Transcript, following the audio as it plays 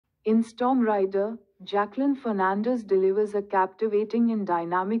In Stormrider, Jacqueline Fernandez delivers a captivating and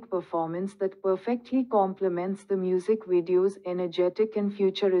dynamic performance that perfectly complements the music video's energetic and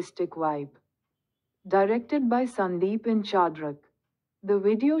futuristic vibe. Directed by Sandeep Chadrick, the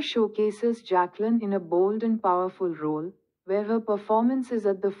video showcases Jacqueline in a bold and powerful role, where her performance is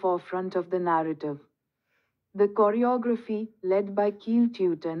at the forefront of the narrative. The choreography, led by Kiel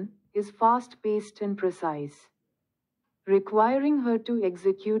Tutin, is fast-paced and precise, requiring her to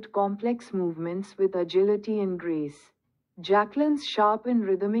execute complex movements with agility and grace. Jacqueline's sharp and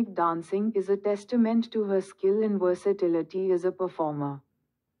rhythmic dancing is a testament to her skill and versatility as a performer.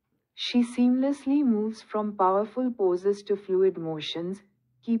 She seamlessly moves from powerful poses to fluid motions,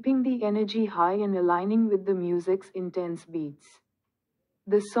 keeping the energy high and aligning with the music's intense beats.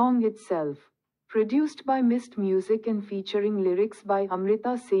 The song itself, produced by Mist Music and featuring lyrics by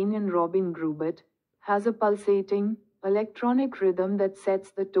Amrita Sen and Robin Grubert, has a pulsating, electronic rhythm that sets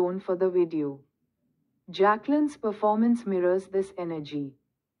the tone for the video. Jacqueline's performance mirrors this energy,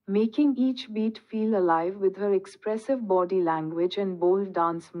 making each beat feel alive with her expressive body language and bold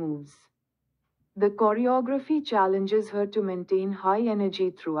dance moves. The choreography challenges her to maintain high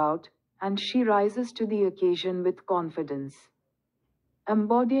energy throughout, and she rises to the occasion with confidence.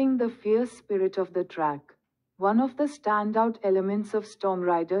 Embodying the fierce spirit of the track, one of the standout elements of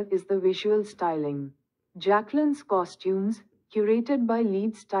Stormrider is the visual styling. Jacqueline's costumes, curated by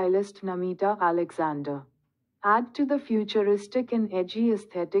lead stylist Namita Alexander, add to the futuristic and edgy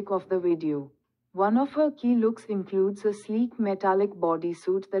aesthetic of the video. One of her key looks includes a sleek metallic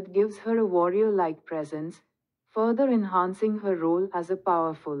bodysuit that gives her a warrior-like presence, further enhancing her role as a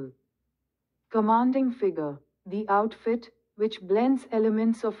powerful, commanding figure. The outfit, which blends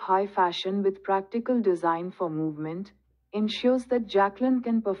elements of high fashion with practical design for movement, ensures that Jacqueline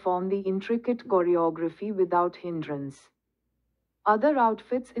can perform the intricate choreography without hindrance. Other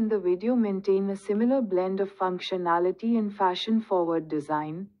outfits in the video maintain a similar blend of functionality and fashion-forward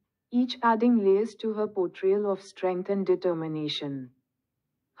design, each adding layers to her portrayal of strength and determination.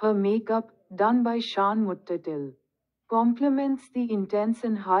 Her makeup, done by Shan Muttatil, complements the intense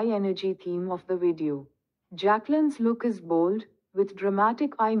and high-energy theme of the video. Jacqueline's look is bold, with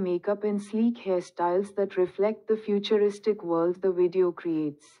dramatic eye makeup and sleek hairstyles that reflect the futuristic world the video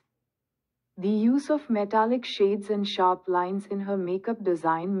creates. The use of metallic shades and sharp lines in her makeup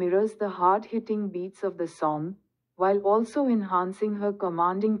design mirrors the hard-hitting beats of the song, while also enhancing her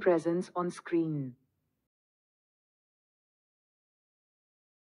commanding presence on screen.